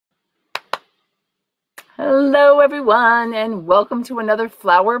Hello, everyone, and welcome to another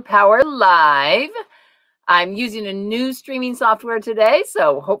Flower Power Live. I'm using a new streaming software today,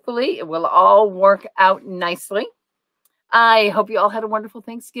 so hopefully it will all work out nicely. I hope you all had a wonderful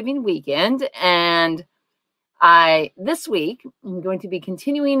Thanksgiving weekend, and this week I'm going to be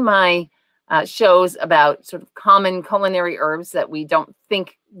continuing my shows about sort of common culinary herbs that we don't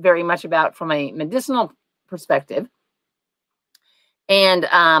think very much about from a medicinal perspective. And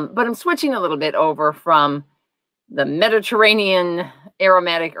but I'm switching a little bit over from the Mediterranean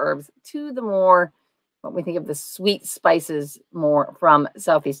aromatic herbs to the more, what we think of the sweet spices more from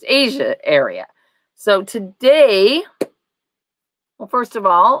Southeast Asia area. So today, well, first of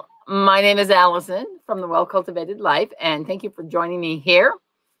all, my name is Allison from The Well Cultivated Life, and thank you for joining me here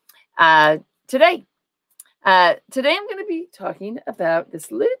today. Today I'm going to be talking about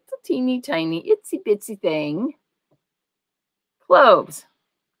this little teeny tiny itsy bitsy thing, cloves.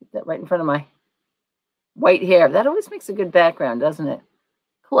 Put that right in front of my white hair. That always makes a good background, doesn't it?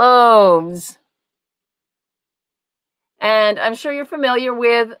 Cloves. And I'm sure you're familiar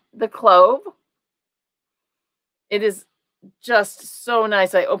with the clove. It is just so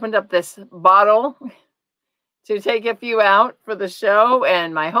nice. I opened up this bottle to take a few out for the show,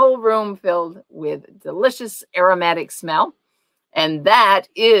 and my whole room filled with delicious aromatic smell. And that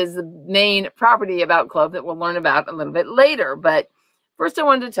is the main property about clove that we'll learn about a little bit later. But first, I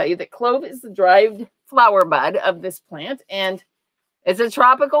wanted to tell you that clove is the dried flower bud of this plant, and it's a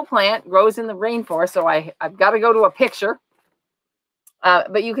tropical plant, grows in the rainforest. So I've got to go to a picture.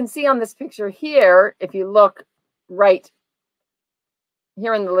 But you can see on this picture here, if you look right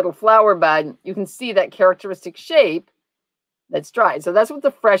here in the little flower bud, you can see that characteristic shape that's dried. So that's what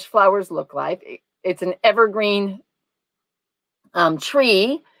the fresh flowers look like. It's an evergreen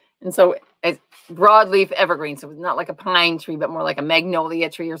tree, and so it's broadleaf evergreen. So it's not like a pine tree, but more like a magnolia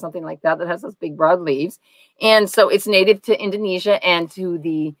tree or something like that has those big broad leaves. And so it's native to Indonesia and to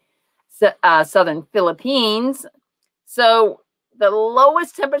the southern Philippines. So the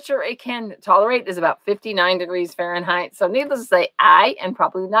lowest temperature it can tolerate is about 59 degrees Fahrenheit. So needless to say, I, and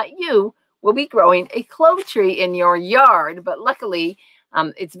probably not you, will be growing a clove tree in your yard. But luckily,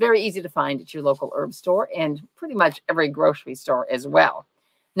 it's very easy to find at your local herb store and pretty much every grocery store as well.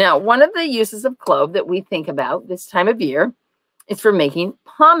 Now, one of the uses of clove that we think about this time of year is for making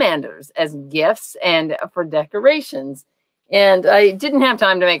pomanders as gifts and for decorations. And I didn't have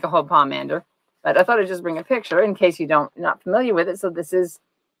time to make a whole pomander, but I thought I'd just bring a picture in case not familiar with it. So this is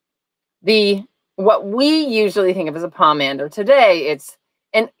what we usually think of as a pomander today. It's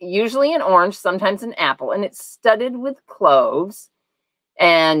usually an orange, sometimes an apple, and it's studded with cloves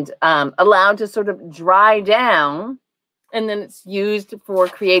and allowed to sort of dry down. And then it's used for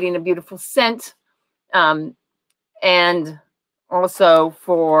creating a beautiful scent, and also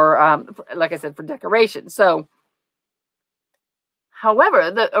for, like I said, for decoration. So, however,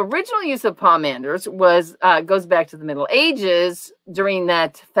 the original use of pomanders goes back to the Middle Ages, during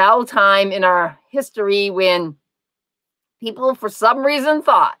that foul time in our history when people, for some reason,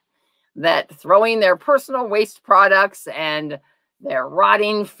 thought that throwing their personal waste products and their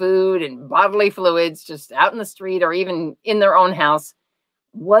rotting food and bodily fluids just out in the street or even in their own house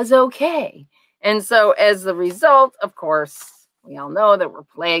was okay. And so as a result, of course, we all know there were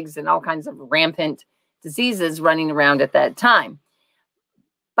plagues and all kinds of rampant diseases running around at that time.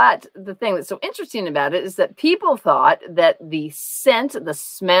 But the thing that's so interesting about it is that people thought that the scent, the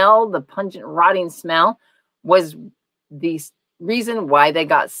smell, the pungent rotting smell was the reason why they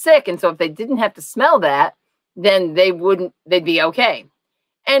got sick. And so if they didn't have to smell that, then they'd be okay.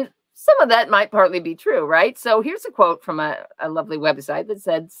 And some of that might partly be true, right? So here's a quote from a lovely website that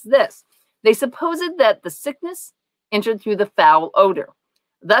says this: "They supposed that the sickness entered through the foul odor.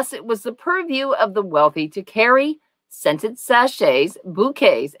 Thus it was the purview of the wealthy to carry scented sachets,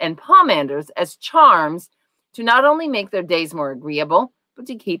 bouquets, and pomanders as charms to not only make their days more agreeable, but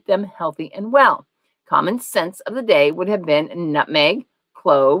to keep them healthy and well. Common scents of the day would have been nutmeg,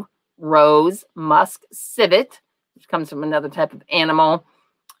 clove, rose, musk, civet," which comes from another type of animal,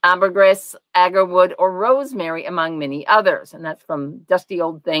 ambergris, agarwood, or rosemary, among many others. And that's from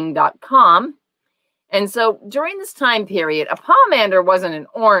dustyoldthing.com. And so during this time period, a pomander wasn't an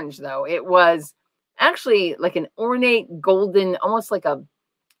orange, though. It was actually like an ornate golden, almost like a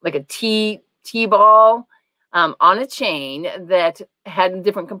tea ball on a chain that had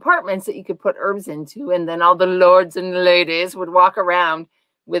different compartments that you could put herbs into. And then all the lords and ladies would walk around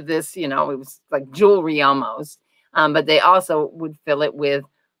with this, it was like jewelry almost. But they also would fill it with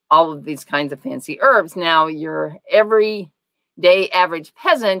all of these kinds of fancy herbs. Now, your everyday average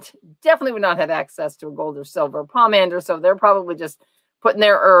peasant definitely would not have access to a gold or silver pomander. So they're probably just putting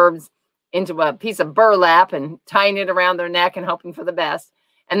their herbs into a piece of burlap and tying it around their neck and hoping for the best.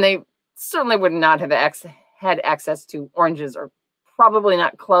 And they certainly would not have had access to oranges, or probably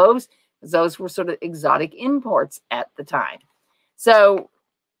not cloves, because those were sort of exotic imports at the time. So,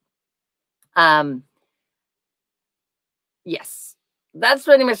 yes, that's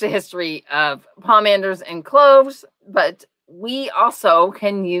pretty much the history of pomanders and cloves, but we also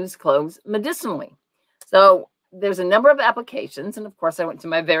can use cloves medicinally. So there's a number of applications, and of course I went to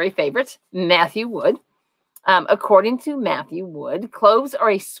my very favorite, Matthew Wood. According to Matthew Wood, cloves are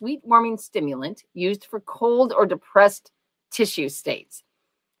a sweet warming stimulant used for cold or depressed tissue states.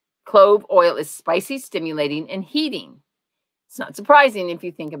 Clove oil is spicy, stimulating, and heating. It's not surprising if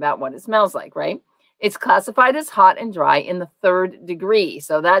you think about what it smells like, right? It's classified as hot and dry in the 3rd degree.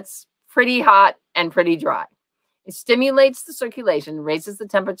 So that's pretty hot and pretty dry. It stimulates the circulation, raises the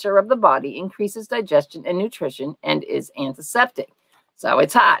temperature of the body, increases digestion and nutrition, and is antiseptic. So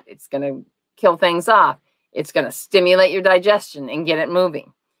it's hot. It's going to kill things off. It's going to stimulate your digestion and get it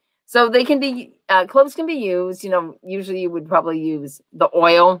moving. So they can be, cloves can be used, usually you would probably use the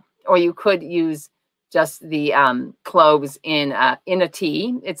oil, or you could use just the cloves in a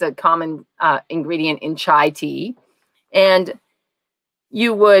tea. It's a common ingredient in chai tea. And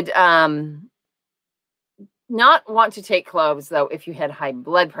you would not want to take cloves, though, if you had high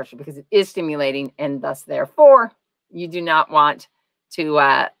blood pressure, because it is stimulating, and thus, therefore, you do not want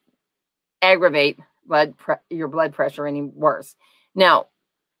to aggravate your blood pressure any worse. Now,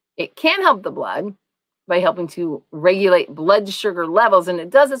 it can help the blood by helping to regulate blood sugar levels, and it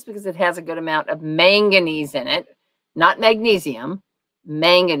does this because it has a good amount of manganese in it, not magnesium,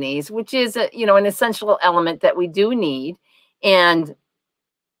 manganese, which is an essential element that we do need. And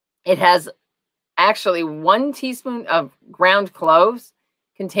it has actually 1 teaspoon of ground cloves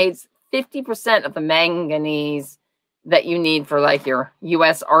contains 50% of the manganese that you need for like your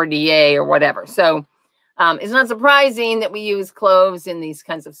USRDA or whatever. So it's not surprising that we use cloves in these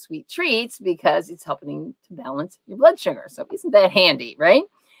kinds of sweet treats, because it's helping to balance your blood sugar. So isn't that handy, right?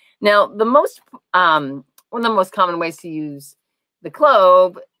 Now, one of the most common ways to use the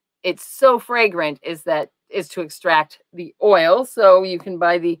clove, it's so fragrant, is to extract the oil. So you can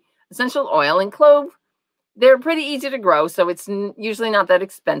buy the essential oil and clove. They're pretty easy to grow, so it's usually not that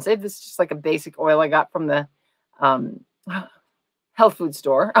expensive. This is just like a basic oil I got from the health food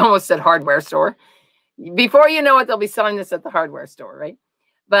store. I almost said hardware store. Before you know it, they'll be selling this at the hardware store, right?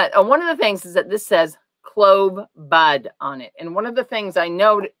 But one of the things is that this says clove bud on it. And one of the things I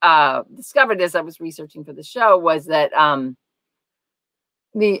discovered as I was researching for the show was that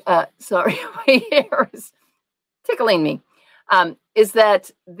sorry, my hair is tickling me, is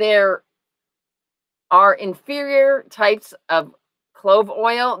that there are inferior types of clove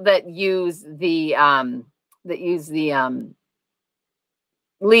oil that use the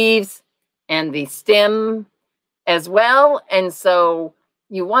leaves and the stem as well. And so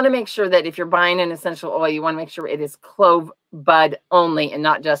you want to make sure that if you're buying an essential oil, you want to make sure it is clove bud only and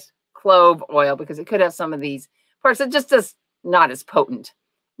not just clove oil, because it could have some of these parts that just is not as potent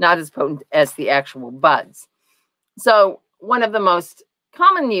as the actual buds. So one of the most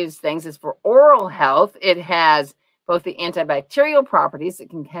common used things is for oral health. It has both the antibacterial properties that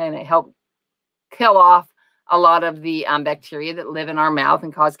can kind of help kill off a lot of the bacteria that live in our mouth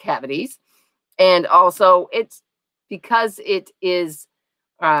and cause cavities. And also, it's because it is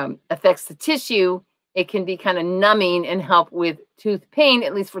affects the tissue, it can be kind of numbing and help with tooth pain,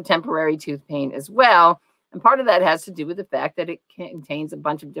 at least for temporary tooth pain as well. And part of that has to do with the fact that it contains a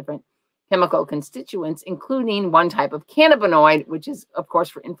bunch of different chemical constituents, including one type of cannabinoid, which is, of course,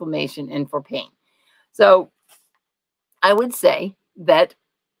 for inflammation and for pain. So I would say that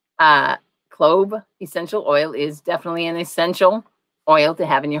clove essential oil is definitely an essential oil to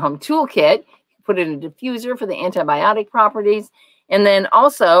have in your home toolkit. Put it in a diffuser for the antibiotic properties. And then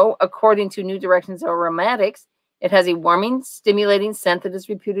also, according to New Directions Aromatics, it has a warming, stimulating scent that is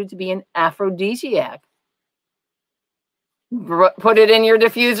reputed to be an aphrodisiac. Put it in your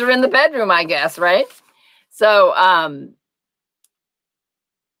diffuser in the bedroom, I guess, right? So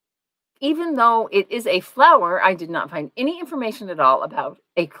even though it is a flower, I did not find any information at all about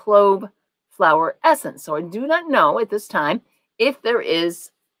a clove flower essence. So I do not know at this time if there is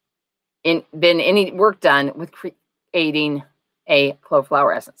been any work done with creating a clove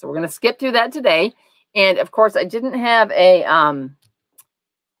flower essence. So we're going to skip through that today. And of course, I didn't have a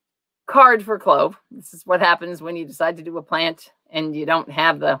card for clove. This is what happens when you decide to do a plant and you don't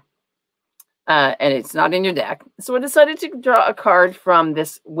have the and it's not in your deck. So I decided to draw a card from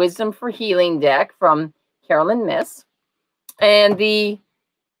this Wisdom for Healing deck from Carolyn Myss. And the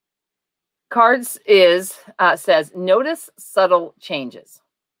cards says, notice subtle changes.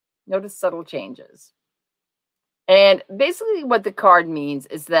 Notice subtle changes. And basically what the card means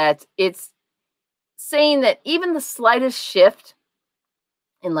is that it's saying that even the slightest shift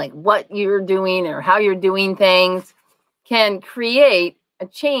in like what you're doing or how you're doing things can create a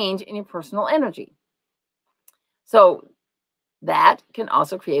change in your personal energy. So that can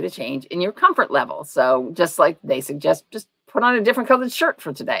also create a change in your comfort level. So just like they suggest, just put on a different colored shirt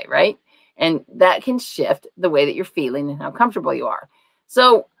for today, right? And that can shift the way that you're feeling and how comfortable you are.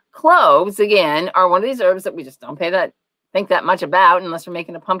 So cloves, again, are one of these herbs that we just don't think that much about unless we're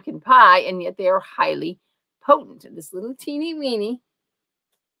making a pumpkin pie, and yet they are highly potent. This little teeny weeny,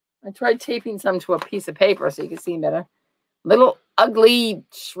 I tried taping some to a piece of paper so you can see better. Little ugly,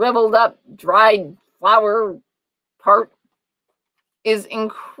 shriveled up, dried flower part is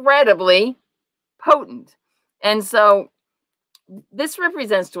incredibly potent. And so this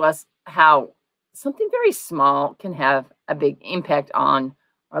represents to us how something very small can have a big impact on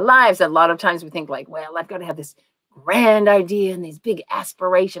our lives. A lot of times we think like, well, I've got to have this grand idea and these big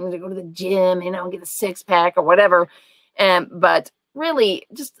aspirations to go to the gym, get a six-pack or whatever. But really,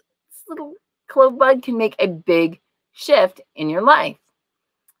 just this little clove bud can make a big shift in your life.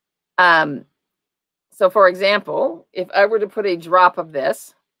 So for example, if I were to put a drop of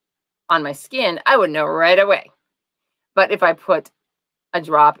this on my skin, I would know right away. But if I put a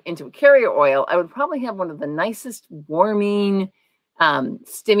drop into a carrier oil, I would probably have one of the nicest warming,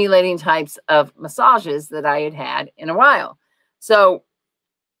 stimulating types of massages that I had in a while. So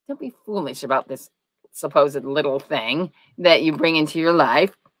don't be foolish about this supposed little thing that you bring into your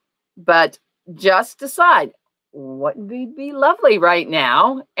life, but just decide what would be lovely right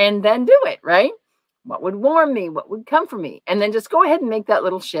now and then do it, right? What would warm me? What would comfort me? And then just go ahead and make that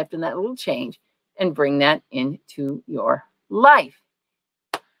little shift and that little change and bring that into your life.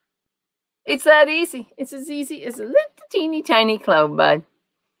 It's that easy. It's as easy as a little teeny tiny clove bud.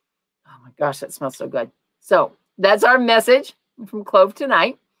 Oh my gosh, that smells so good. So that's our message from Clove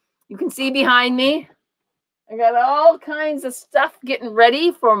tonight. You can see behind me, I got all kinds of stuff getting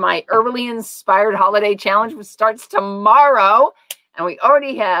ready for my Herbally Inspired Holiday Challenge, which starts tomorrow. And we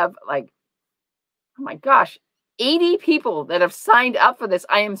already have like, oh my gosh, 80 people that have signed up for this.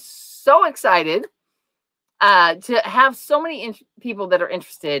 I am so excited to have so many people that are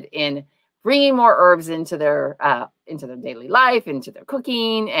interested in bringing more herbs into their daily life, into their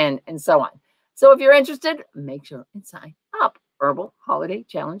cooking, and so on. So if you're interested, make sure and sign up.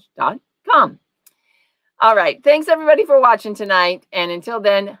 herbalholidaychallenge.com. All right. Thanks, everybody, for watching tonight. And until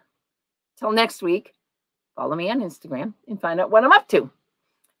then, till next week, follow me on Instagram and find out what I'm up to.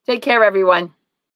 Take care, everyone.